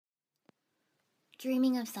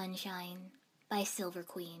Dreaming of Sunshine by Silver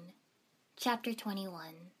Queen. Chapter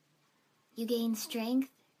 21. You gain strength,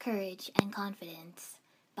 courage, and confidence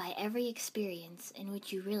by every experience in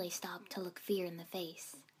which you really stop to look fear in the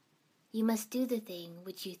face. You must do the thing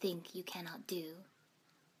which you think you cannot do.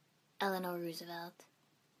 Eleanor Roosevelt.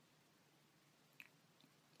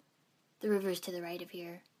 The river's to the right of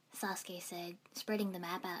here, Sasuke said, spreading the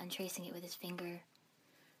map out and tracing it with his finger.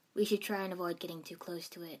 We should try and avoid getting too close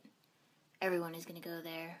to it. Everyone is going to go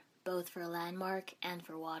there, both for a landmark and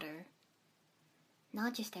for water.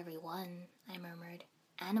 Not just everyone, I murmured.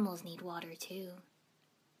 Animals need water too.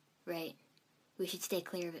 Right. We should stay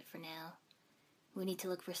clear of it for now. We need to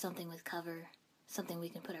look for something with cover, something we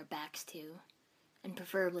can put our backs to, and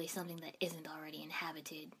preferably something that isn't already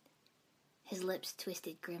inhabited. His lips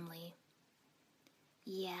twisted grimly.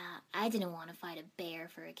 Yeah, I didn't want to fight a bear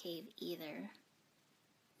for a cave either.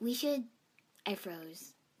 We should... I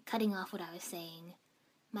froze, cutting off what I was saying,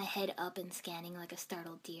 my head up and scanning like a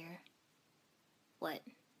startled deer. What,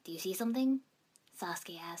 do you see something?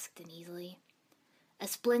 Sasuke asked uneasily. A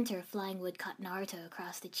splinter of flying wood caught Naruto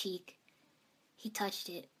across the cheek. He touched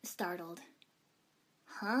it, startled.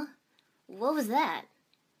 Huh? What was that?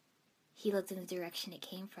 He looked in the direction it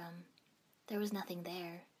came from. There was nothing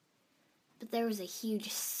there. But there was a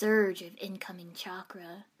huge surge of incoming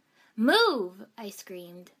chakra. Move! I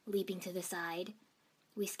screamed, leaping to the side.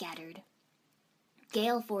 We scattered.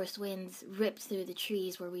 Gale-force winds ripped through the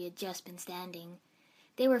trees where we had just been standing.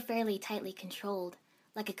 They were fairly tightly controlled,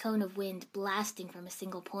 like a cone of wind blasting from a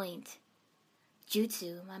single point.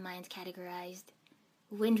 Jutsu, my mind categorized.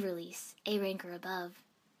 Wind release, A rank or above.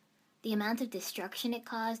 The amount of destruction it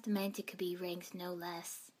caused meant it could be ranked no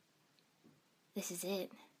less. This is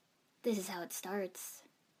it. This is how it starts.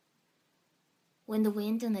 When the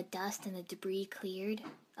wind and the dust and the debris cleared,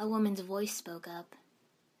 a woman's voice spoke up.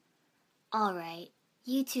 All right,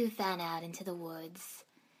 you two fan out into the woods.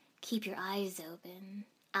 Keep your eyes open.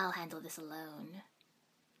 I'll handle this alone.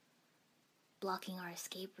 Blocking our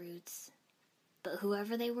escape routes. But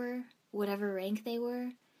whoever they were, whatever rank they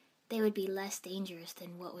were, they would be less dangerous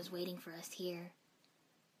than what was waiting for us here.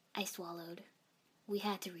 I swallowed. We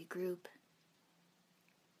had to regroup.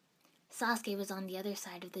 Sasuke was on the other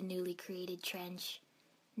side of the newly created trench.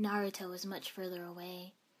 Naruto was much further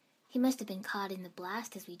away. He must have been caught in the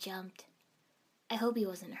blast as we jumped. I hope he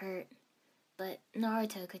wasn't hurt, but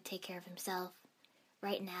Naruto could take care of himself.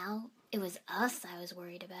 Right now, it was us I was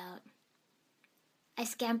worried about. I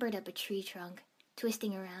scampered up a tree trunk,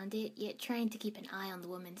 twisting around it, yet trying to keep an eye on the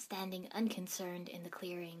woman standing unconcerned in the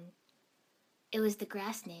clearing. It was the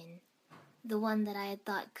grass nin, the one that I had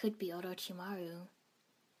thought could be Orochimaru.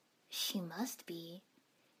 She must be.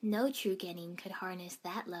 No true genin could harness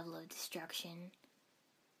that level of destruction.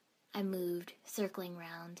 I moved, circling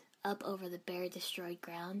round, up over the bare destroyed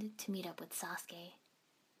ground to meet up with Sasuke.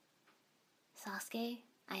 Sasuke?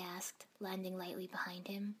 I asked, landing lightly behind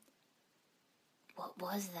him. What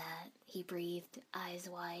was that? He breathed, eyes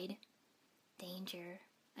wide. Danger,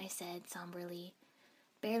 I said somberly,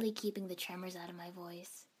 barely keeping the tremors out of my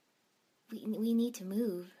voice. We need to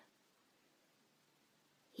move.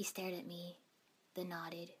 He stared at me, then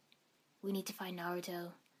nodded. We need to find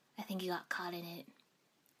Naruto. I think he got caught in it.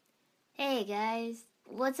 Hey guys,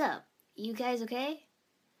 what's up? You guys okay?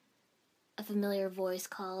 A familiar voice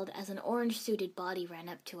called as an orange-suited body ran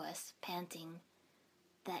up to us, panting.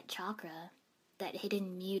 That chakra. That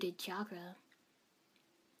hidden muted chakra.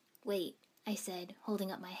 Wait, I said,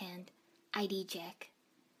 holding up my hand. ID check.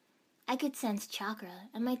 I could sense chakra,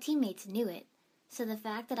 and my teammates knew it, so the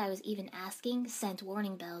fact that I was even asking sent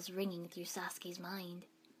warning bells ringing through Sasuke's mind.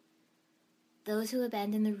 Those who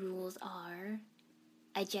abandon the rules are...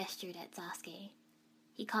 I gestured at Sasuke.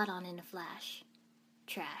 He caught on in a flash.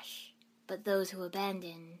 Trash. But those who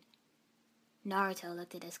abandon... Naruto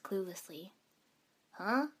looked at us cluelessly.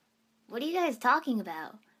 Huh? What are you guys talking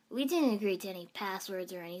about? We didn't agree to any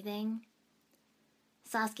passwords or anything.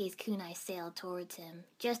 Sasuke's kunai sailed towards him,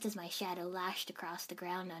 just as my shadow lashed across the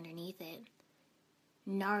ground underneath it.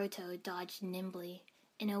 Naruto dodged nimbly,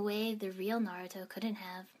 in a way the real Naruto couldn't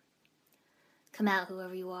have. Come out,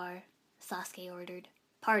 whoever you are, Sasuke ordered.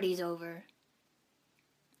 Party's over.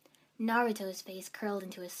 Naruto's face curled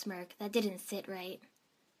into a smirk that didn't sit right.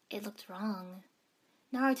 It looked wrong.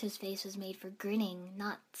 Naruto's face was made for grinning,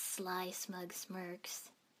 not sly, smug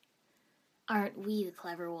smirks. Aren't we the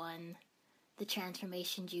clever one? The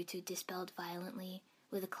transformation jutsu dispelled violently,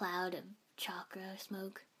 with a cloud of chakra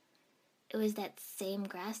smoke. It was that same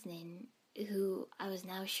grass nin, who I was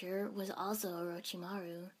now sure was also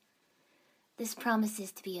Orochimaru. This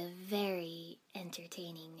promises to be a very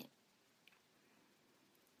entertaining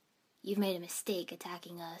You've made a mistake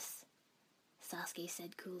attacking us, Sasuke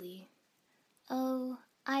said coolly. Oh,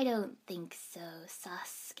 I don't think so,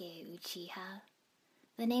 Sasuke Uchiha.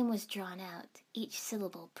 The name was drawn out, each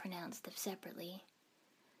syllable pronounced separately.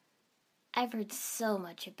 I've heard so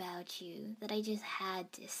much about you that I just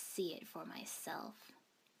had to see it for myself.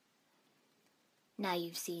 Now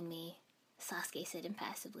you've seen me, Sasuke said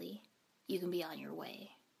impassively. You can be on your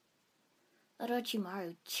way.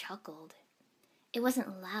 Orochimaru chuckled. It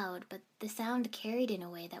wasn't loud, but the sound carried in a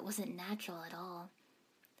way that wasn't natural at all.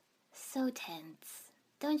 So tense.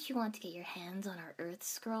 Don't you want to get your hands on our Earth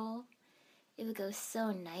Scroll? It would go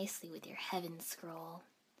so nicely with your Heaven Scroll.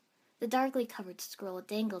 The darkly covered scroll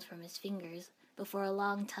dangled from his fingers before a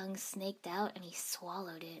long tongue snaked out and he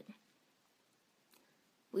swallowed it.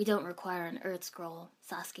 We don't require an Earth Scroll,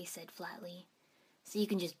 Sasuke said flatly, so you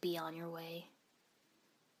can just be on your way.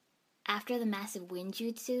 After the massive wind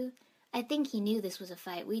jutsu, I think he knew this was a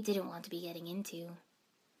fight we didn't want to be getting into.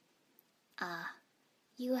 Ah,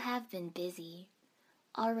 you have been busy,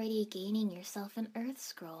 already gaining yourself an Earth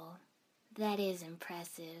Scroll. That is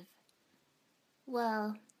impressive.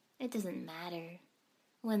 Well, it doesn't matter.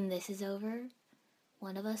 When this is over,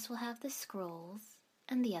 one of us will have the scrolls,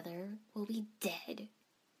 and the other will be dead.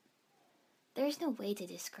 There's no way to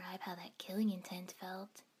describe how that killing intent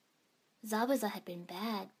felt. Zabuza had been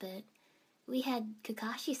bad, but we had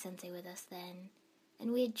Kakashi-sensei with us then,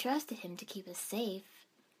 and we had trusted him to keep us safe.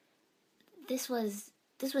 This was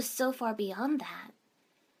so far beyond that.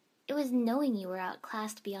 It was knowing you were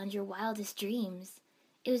outclassed beyond your wildest dreams.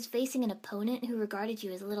 It was facing an opponent who regarded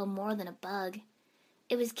you as little more than a bug.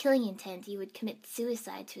 It was killing intent you would commit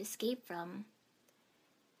suicide to escape from.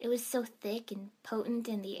 It was so thick and potent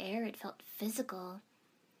in the air it felt physical.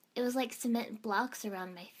 It was like cement blocks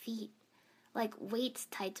around my feet, like weights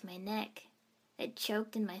tied to my neck. It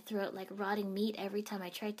choked in my throat like rotting meat every time I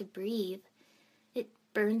tried to breathe. It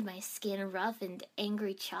burned my skin rough and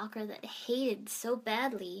angry chakra that hated so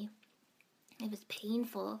badly. It was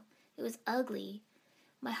painful. It was ugly.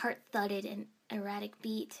 My heart thudded an erratic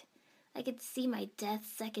beat. I could see my death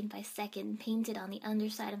second by second painted on the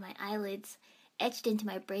underside of my eyelids, etched into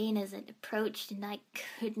my brain as it approached, and I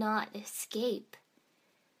could not escape.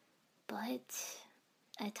 But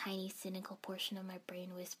a tiny cynical portion of my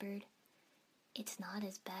brain whispered, it's not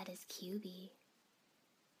as bad as Kyuubi.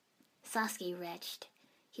 Sasuke retched.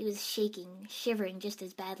 He was shaking, shivering just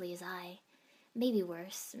as badly as I. Maybe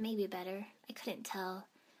worse, maybe better. I couldn't tell.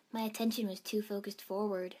 My attention was too focused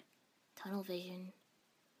forward. Tunnel vision.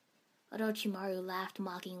 Orochimaru laughed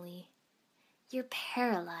mockingly. You're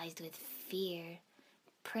paralyzed with fear.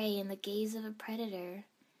 Prey in the gaze of a predator.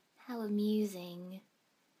 How amusing.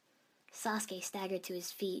 Sasuke staggered to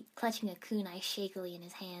his feet, clutching a kunai shakily in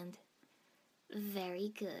his hand.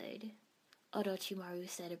 Very good, Orochimaru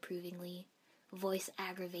said approvingly, voice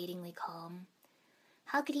aggravatingly calm.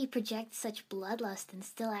 How could he project such bloodlust and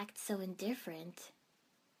still act so indifferent?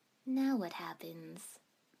 Now what happens?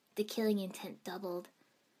 The killing intent doubled.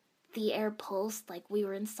 The air pulsed like we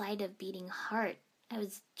were inside a beating heart. I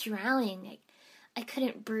was drowning. I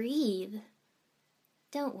couldn't breathe.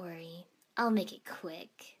 Don't worry, I'll make it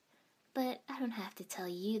quick. But I don't have to tell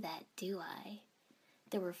you that, do I?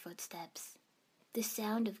 There were footsteps. The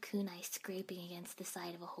sound of kunai scraping against the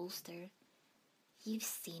side of a holster. You've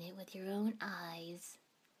seen it with your own eyes.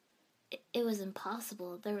 It was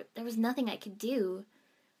impossible. There was nothing I could do.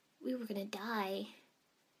 We were gonna die.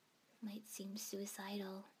 Might seem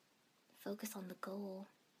suicidal. Focus on the goal.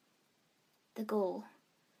 The goal.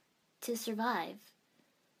 To survive.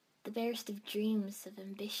 The barest of dreams, of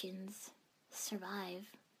ambitions.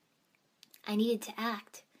 Survive. I needed to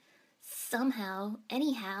act. Somehow,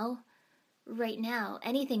 anyhow. Right now,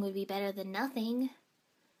 anything would be better than nothing.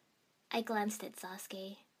 I glanced at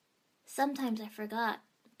Sasuke. Sometimes I forgot,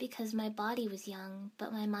 because my body was young,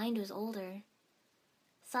 but my mind was older.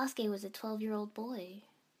 Sasuke was a 12-year-old boy.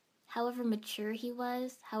 However mature he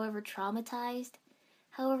was, however traumatized,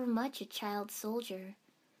 however much a child soldier,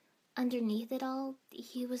 underneath it all,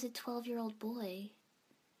 he was a 12-year-old boy,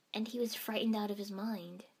 and he was frightened out of his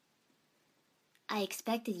mind. I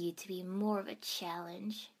expected you to be more of a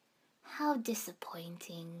challenge. How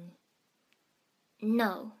disappointing.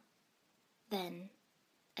 No. Then,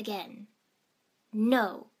 again.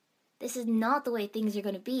 No. This is not the way things are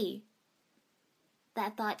going to be.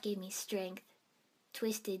 That thought gave me strength.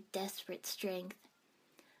 Twisted, desperate strength.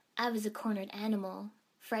 I was a cornered animal,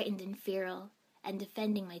 frightened and feral, and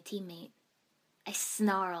defending my teammate. I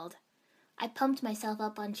snarled. I pumped myself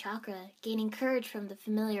up on chakra, gaining courage from the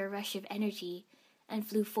familiar rush of energy, and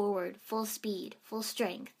flew forward, full speed, full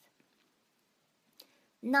strength.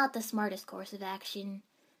 Not the smartest course of action,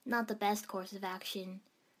 Not the best course of action,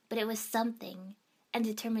 but it was something, and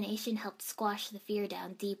determination helped squash the fear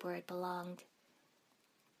down deep where it belonged.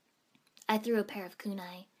 I threw a pair of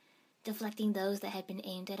kunai, deflecting those that had been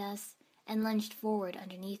aimed at us, and lunged forward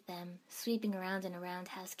underneath them, sweeping around in a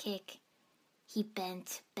roundhouse kick. He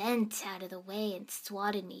bent out of the way and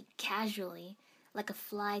swatted me casually, like a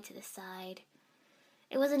fly to the side.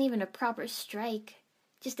 It wasn't even a proper strike,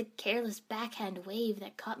 just a careless backhand wave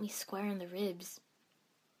that caught me square in the ribs.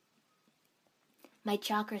 My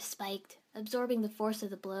chakra spiked, absorbing the force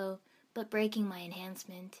of the blow, but breaking my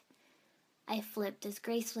enhancement. I flipped as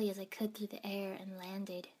gracefully as I could through the air and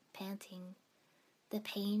landed, panting. The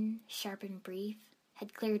pain, sharp and brief,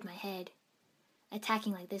 had cleared my head.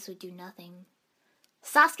 Attacking like this would do nothing.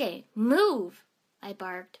 "Sasuke, move!" I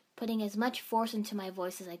barked, putting as much force into my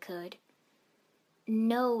voice as I could.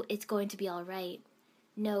 "No, it's going to be all right.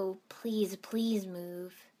 No, please, please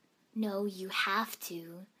move. No, you have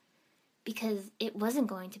to." Because it wasn't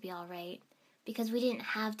going to be all right. Because we didn't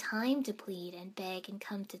have time to plead and beg and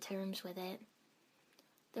come to terms with it.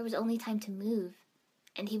 There was only time to move,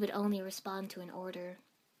 and he would only respond to an order.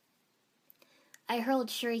 I hurled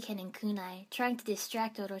shuriken and kunai, trying to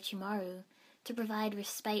distract Orochimaru, to provide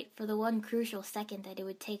respite for the one crucial second that it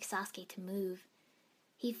would take Sasuke to move.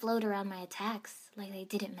 He flowed around my attacks like they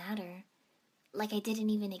didn't matter, like I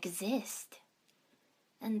didn't even exist.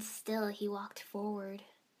 And still he walked forward,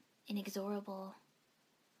 inexorable.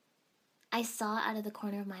 I saw out of the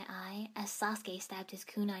corner of my eye as Sasuke stabbed his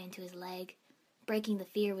kunai into his leg, breaking the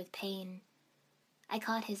fear with pain. I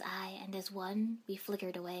caught his eye, and as one, we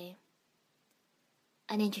flickered away.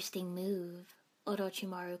 "An interesting move,"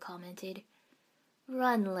 Orochimaru commented.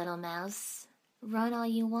 "Run, little mouse. Run all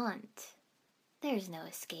you want. There's no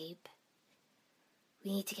escape."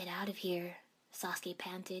 "We need to get out of here," Sasuke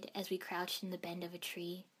panted as we crouched in the bend of a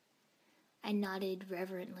tree. I nodded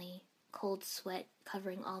reverently, cold sweat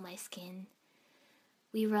covering all my skin.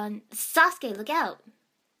 "We run—" "Sasuke, look out!"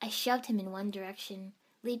 I shoved him in one direction,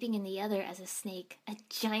 leaping in the other as a snake, a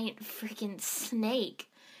giant freaking snake,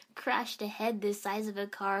 crashed ahead the size of a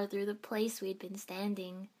car through the place we'd been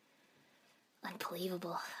standing.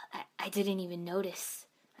 "Unbelievable. I didn't even notice.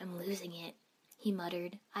 I'm losing it," he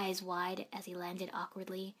muttered, eyes wide as he landed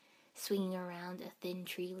awkwardly, swinging around a thin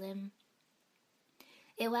tree limb.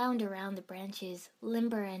 It wound around the branches,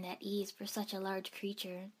 limber and at ease for such a large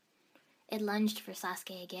creature. It lunged for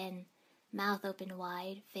Sasuke again, mouth open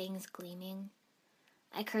wide, fangs gleaming.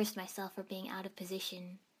 I cursed myself for being out of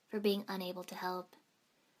position, for being unable to help.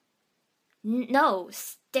 "No,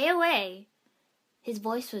 stay away!" His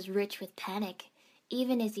voice was rich with panic,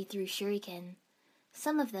 even as he threw shuriken.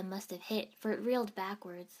 Some of them must have hit, for it reeled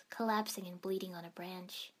backwards, collapsing and bleeding on a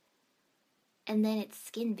branch. And then its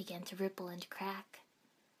skin began to ripple and crack.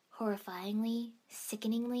 Horrifyingly,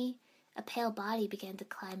 sickeningly, a pale body began to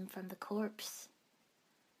climb from the corpse.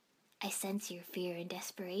 "I sense your fear and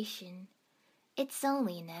desperation. It's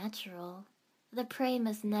only natural. The prey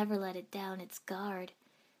must never let it down its guard,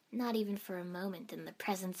 not even for a moment in the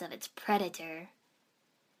presence of its predator."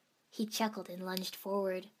 He chuckled and lunged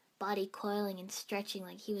forward, body coiling and stretching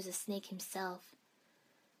like he was a snake himself.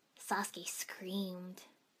 Sasuke screamed,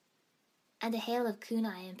 and a hail of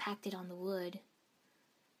kunai impacted on the wood.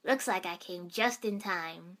 "Looks like I came just in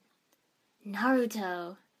time."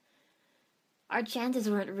 "Naruto!" Our chances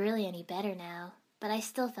weren't really any better now, but I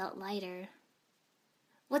still felt lighter.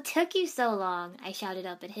 "What took you so long?" I shouted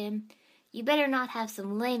up at him. "You better not have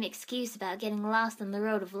some lame excuse about getting lost on the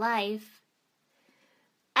road of life."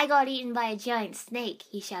 "I got eaten by a giant snake,"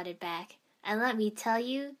 he shouted back, "and let me tell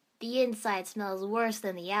you, the inside smells worse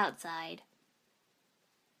than the outside."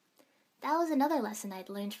 That was another lesson I'd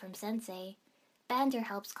learned from Sensei. Banter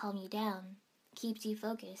helps calm you down, keeps you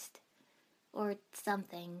focused. Or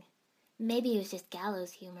something. Maybe it was just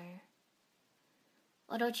gallows humor.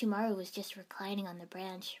 Orochimaru was just reclining on the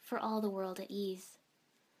branch, for all the world at ease.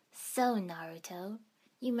 "So, Naruto,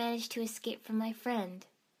 you managed to escape from my friend.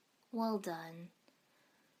 Well done."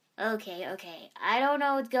 Okay, I don't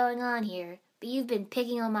know what's going on here, but you've been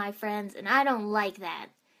picking on my friends, and I don't like that.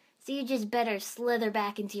 So you just better slither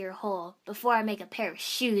back into your hole before I make a pair of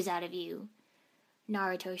shoes out of you,"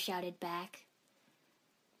 Naruto shouted back.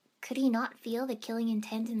 Could he not feel the killing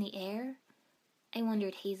intent in the air? I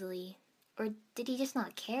wondered hazily. Or did he just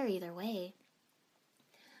not care either way?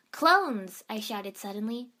 "Clones!" I shouted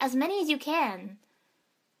suddenly. "As many as you can!"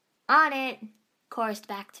 "On it!" chorused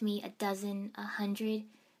back to me a dozen, 100,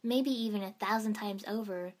 maybe even 1,000 times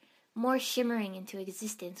over, more shimmering into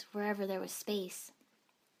existence wherever there was space.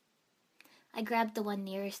 I grabbed the one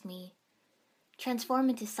nearest me. "Transform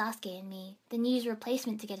into Sasuke and me, then use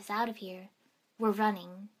replacement to get us out of here. We're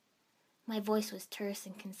running. My voice was terse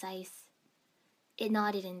and concise. It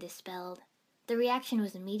nodded and dispelled. The reaction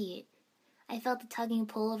was immediate. I felt the tugging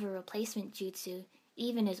pull of a replacement jutsu,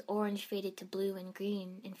 even as orange faded to blue and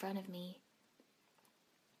green in front of me.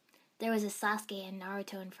 There was a Sasuke and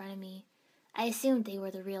Naruto in front of me. I assumed they were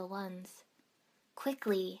the real ones.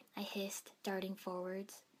 Quickly, I hissed, darting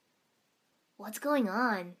forwards. What's going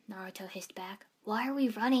on? Naruto hissed back. Why are we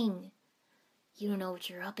running? You don't know what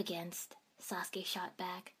you're up against, Sasuke shot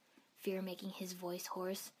back, fear making his voice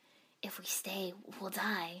hoarse. If we stay, we'll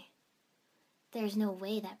die. There's no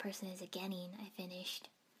way that person is a Genin, I finished.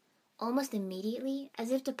 Almost immediately, as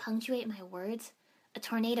if to punctuate my words, a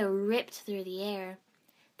tornado ripped through the air.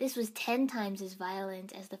 This was 10 times as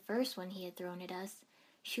violent as the first one he had thrown at us,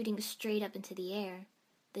 shooting straight up into the air.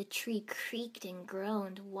 The tree creaked and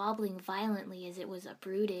groaned, wobbling violently as it was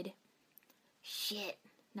uprooted. Shit,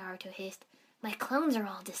 Naruto hissed. My clones are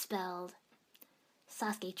all dispelled.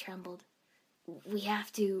 Sasuke trembled. We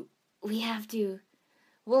have to.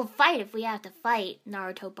 We'll fight if we have to fight,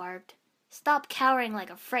 Naruto barked. Stop cowering like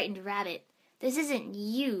a frightened rabbit. This isn't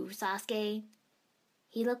you, Sasuke.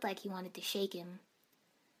 He looked like he wanted to shake him.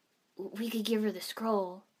 We could give her the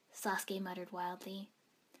scroll, Sasuke muttered wildly.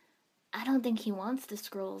 I don't think he wants the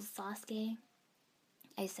scrolls, Sasuke,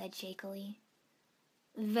 I said shakily.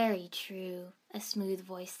 Very true, a smooth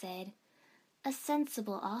voice said. A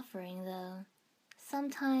sensible offering, though.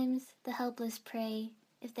 Sometimes the helpless prey,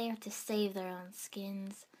 if they are to save their own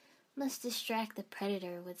skins, must distract the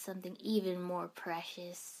predator with something even more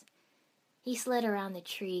precious. He slid around the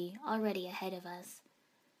tree, already ahead of us.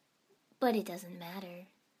 But it doesn't matter.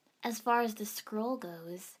 As far as the scroll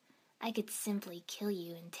goes, I could simply kill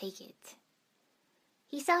you and take it.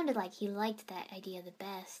 He sounded like he liked that idea the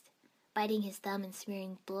best, biting his thumb and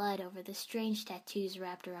smearing blood over the strange tattoos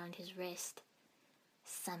wrapped around his wrist.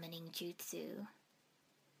 Summoning jutsu.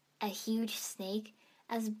 A huge snake,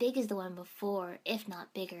 as big as the one before, if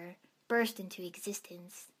not bigger, burst into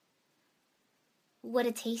existence. What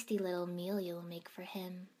a tasty little meal you'll make for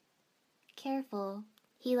him. Careful,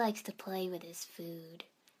 he likes to play with his food.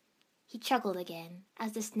 He chuckled again,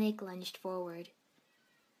 as the snake lunged forward.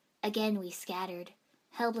 Again we scattered,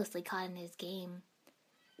 helplessly caught in his game.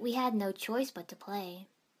 We had no choice but to play.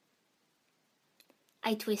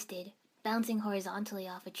 I twisted, bouncing horizontally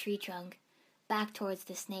off a tree trunk, back towards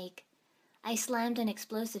the snake. I slammed an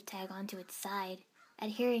explosive tag onto its side,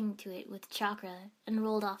 adhering to it with chakra, and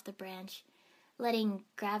rolled off the branch, letting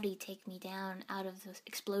gravity take me down out of the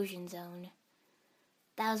explosion zone.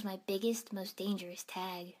 That was my biggest, most dangerous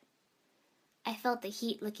tag. I felt the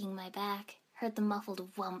heat licking my back, heard the muffled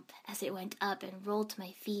whump as it went up and rolled to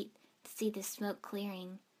my feet to see the smoke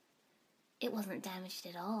clearing. It wasn't damaged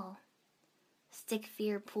at all. Sick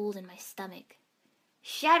fear pooled in my stomach.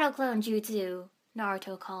 Shadow Clone Jutsu!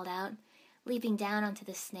 Naruto called out, leaping down onto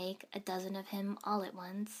the snake, a dozen of him all at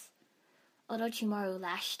once. Orochimaru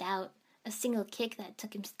lashed out, a single kick that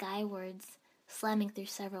took him skywards, slamming through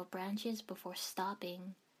several branches before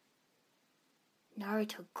stopping.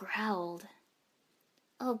 Naruto growled.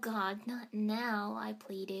 Oh God, not now, I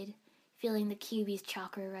pleaded, feeling the Kyuubi's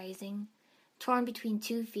chakra rising. Torn between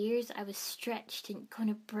two fears, I was stretched and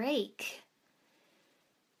gonna break.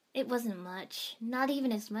 It wasn't much, not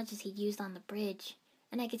even as much as he'd used on the bridge,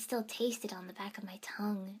 and I could still taste it on the back of my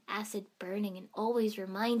tongue, acid burning and always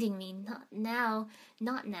reminding me, not now,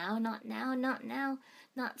 not now, not now, not now,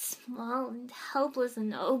 not small and helpless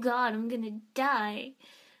and oh God, I'm gonna die.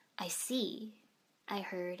 I see, I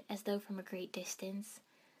heard, as though from a great distance.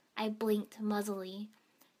 I blinked muzzily,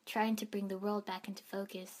 trying to bring the world back into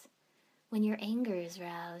focus. When your anger is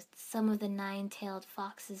roused, some of the 9-tailed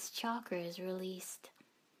fox's chakra is released.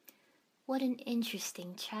 What an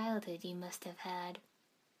interesting childhood you must have had.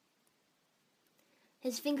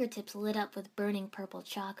 His fingertips lit up with burning purple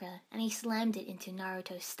chakra, and he slammed it into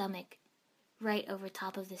Naruto's stomach, right over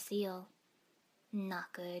top of the seal.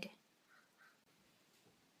 Not good.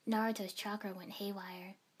 Naruto's chakra went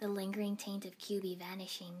haywire, the lingering taint of Kyuubi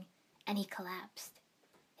vanishing, and he collapsed.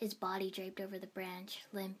 His body draped over the branch,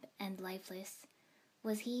 limp and lifeless.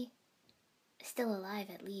 Was he? Still alive,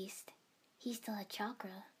 at least. He still had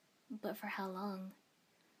chakra, but for how long?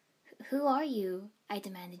 Who are you? I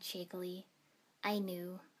demanded shakily. I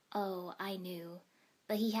knew,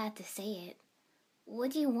 but he had to say it. What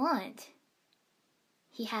do you want?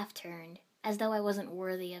 He half turned, as though I wasn't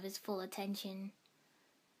worthy of his full attention.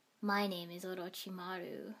 My name is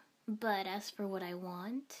Orochimaru, but as for what I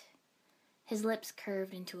want... His lips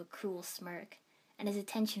curved into a cruel smirk, and his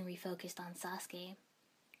attention refocused on Sasuke.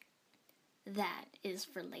 That is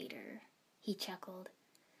for later, he chuckled.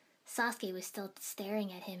 Sasuke was still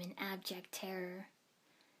staring at him in abject terror.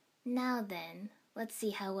 Now then, let's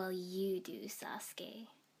see how well you do, Sasuke.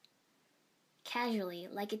 Casually,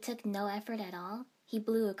 like it took no effort at all, he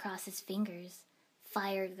blew across his fingers.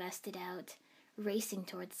 Fire gusted out, racing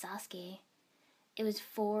towards Sasuke. It was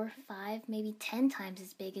 4, 5, maybe 10 times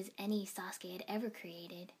as big as any Sasuke had ever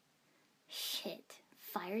created. Shit,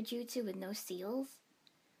 fire jutsu with no seals?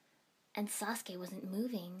 And Sasuke wasn't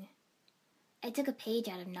moving. I took a page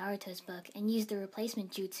out of Naruto's book and used the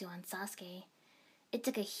replacement jutsu on Sasuke. It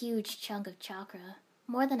took a huge chunk of chakra,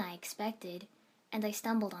 more than I expected, and I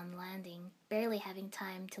stumbled on landing, barely having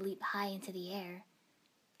time to leap high into the air.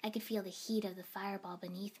 I could feel the heat of the fireball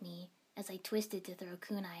beneath me as I twisted to throw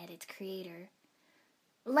kunai at its creator.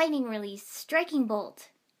 Lightning release, striking bolt!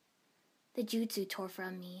 The jutsu tore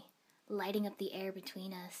from me, lighting up the air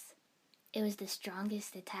between us. It was the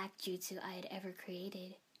strongest attack jutsu I had ever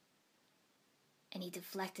created. And he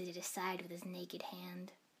deflected it aside with his naked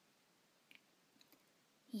hand.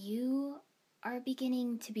 You are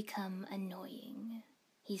beginning to become annoying,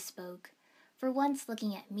 he spoke, for once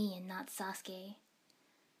looking at me and not Sasuke.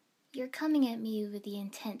 You're coming at me with the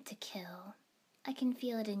intent to kill. I can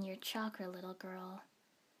feel it in your chakra, little girl.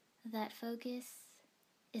 That focus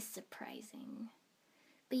is surprising.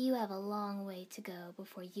 But you have a long way to go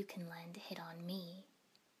before you can land a hit on me.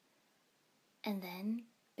 And then,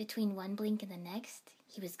 between one blink and the next,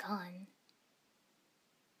 he was gone.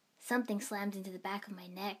 Something slammed into the back of my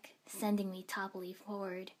neck, sending me toppling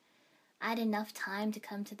forward. I had enough time to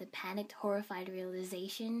come to the panicked, horrified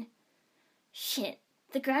realization. Shit,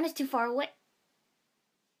 the ground is too far away.